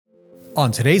On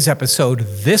today's episode,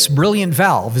 this brilliant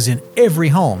valve is in every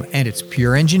home and it's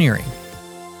pure engineering.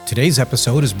 Today's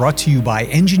episode is brought to you by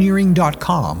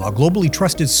Engineering.com, a globally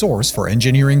trusted source for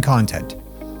engineering content.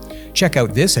 Check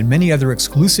out this and many other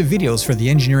exclusive videos for the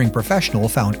engineering professional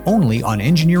found only on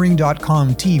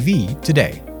Engineering.com TV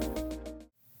today.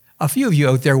 A few of you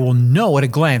out there will know at a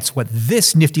glance what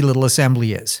this nifty little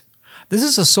assembly is. This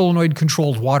is a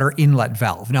solenoid-controlled water inlet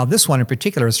valve. Now, this one in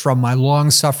particular is from my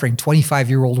long-suffering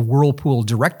 25-year-old Whirlpool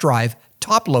direct drive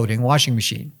top-loading washing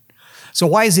machine. So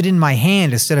why is it in my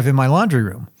hand instead of in my laundry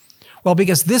room? Well,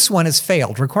 because this one has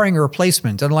failed, requiring a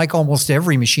replacement, and like almost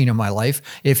every machine in my life,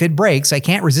 if it breaks, I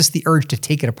can't resist the urge to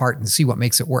take it apart and see what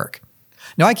makes it work.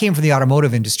 Now, I came from the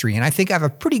automotive industry, and I think I have a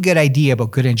pretty good idea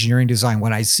about good engineering design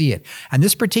when I see it, and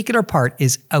this particular part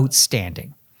is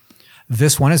outstanding.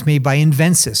 This one is made by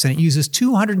Invensys, and it uses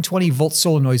 220-volt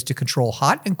solenoids to control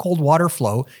hot and cold water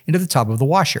flow into the tub of the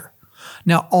washer.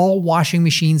 Now, all washing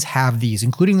machines have these,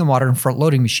 including the modern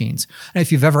front-loading machines. And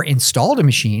if you've ever installed a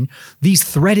machine, these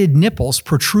threaded nipples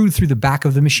protrude through the back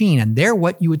of the machine, and they're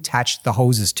what you attach the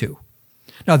hoses to.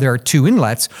 Now, there are two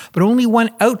inlets, but only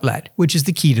one outlet, which is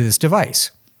the key to this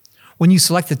device. When you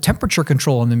select the temperature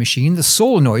control on the machine, the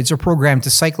solenoids are programmed to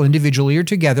cycle individually or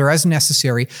together as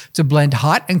necessary to blend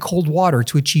hot and cold water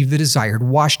to achieve the desired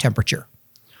wash temperature.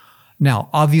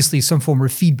 Now, obviously, some form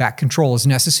of feedback control is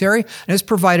necessary and is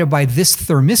provided by this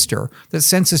thermistor that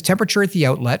senses temperature at the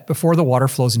outlet before the water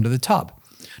flows into the tub.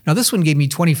 Now, this one gave me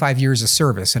 25 years of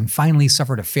service and finally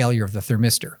suffered a failure of the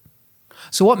thermistor.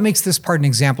 So what makes this part an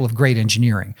example of great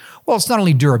engineering? Well, it's not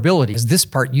only durability, as this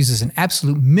part uses an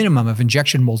absolute minimum of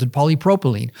injection molded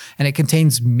polypropylene, and it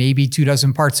contains maybe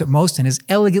 24 parts at most and is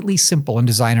elegantly simple in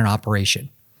design and operation.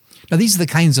 Now, these are the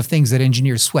kinds of things that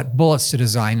engineers sweat bullets to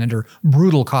design under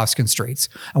brutal cost constraints.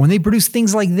 And when they produce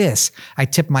things like this, I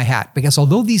tip my hat, because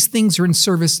although these things are in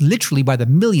service literally by the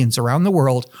millions around the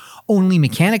world, only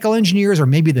mechanical engineers or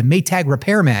maybe the Maytag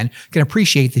repairman can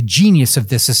appreciate the genius of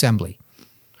this assembly.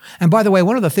 And by the way,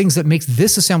 one of the things that makes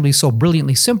this assembly so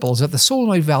brilliantly simple is that the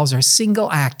solenoid valves are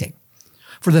single-acting.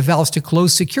 For the valves to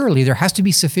close securely, there has to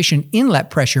be sufficient inlet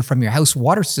pressure from your house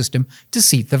water system to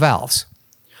seat the valves.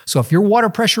 So if your water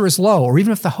pressure is low, or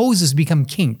even if the hoses become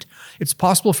kinked, it's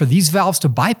possible for these valves to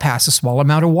bypass a small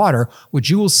amount of water, which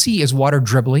you will see as water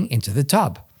dribbling into the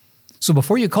tub. So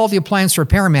before you call the appliance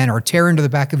repairman or tear into the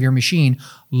back of your machine,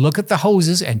 look at the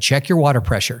hoses and check your water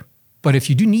pressure. But if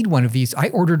you do need one of these, I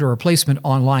ordered a replacement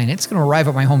online. It's going to arrive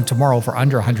at my home tomorrow for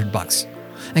under $100.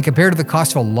 And compared to the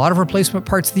cost of a lot of replacement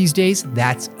parts these days,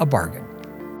 that's a bargain.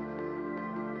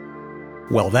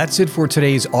 Well, that's it for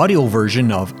today's audio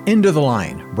version of End of the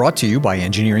Line, brought to you by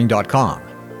Engineering.com.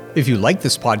 If you like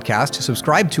this podcast,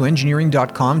 subscribe to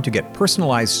Engineering.com to get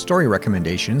personalized story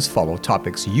recommendations, follow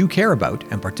topics you care about,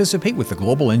 and participate with the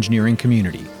global engineering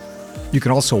community. You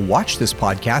can also watch this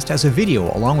podcast as a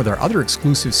video along with our other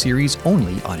exclusive series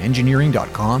only on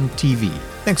Engineering.com TV.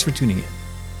 Thanks for tuning in.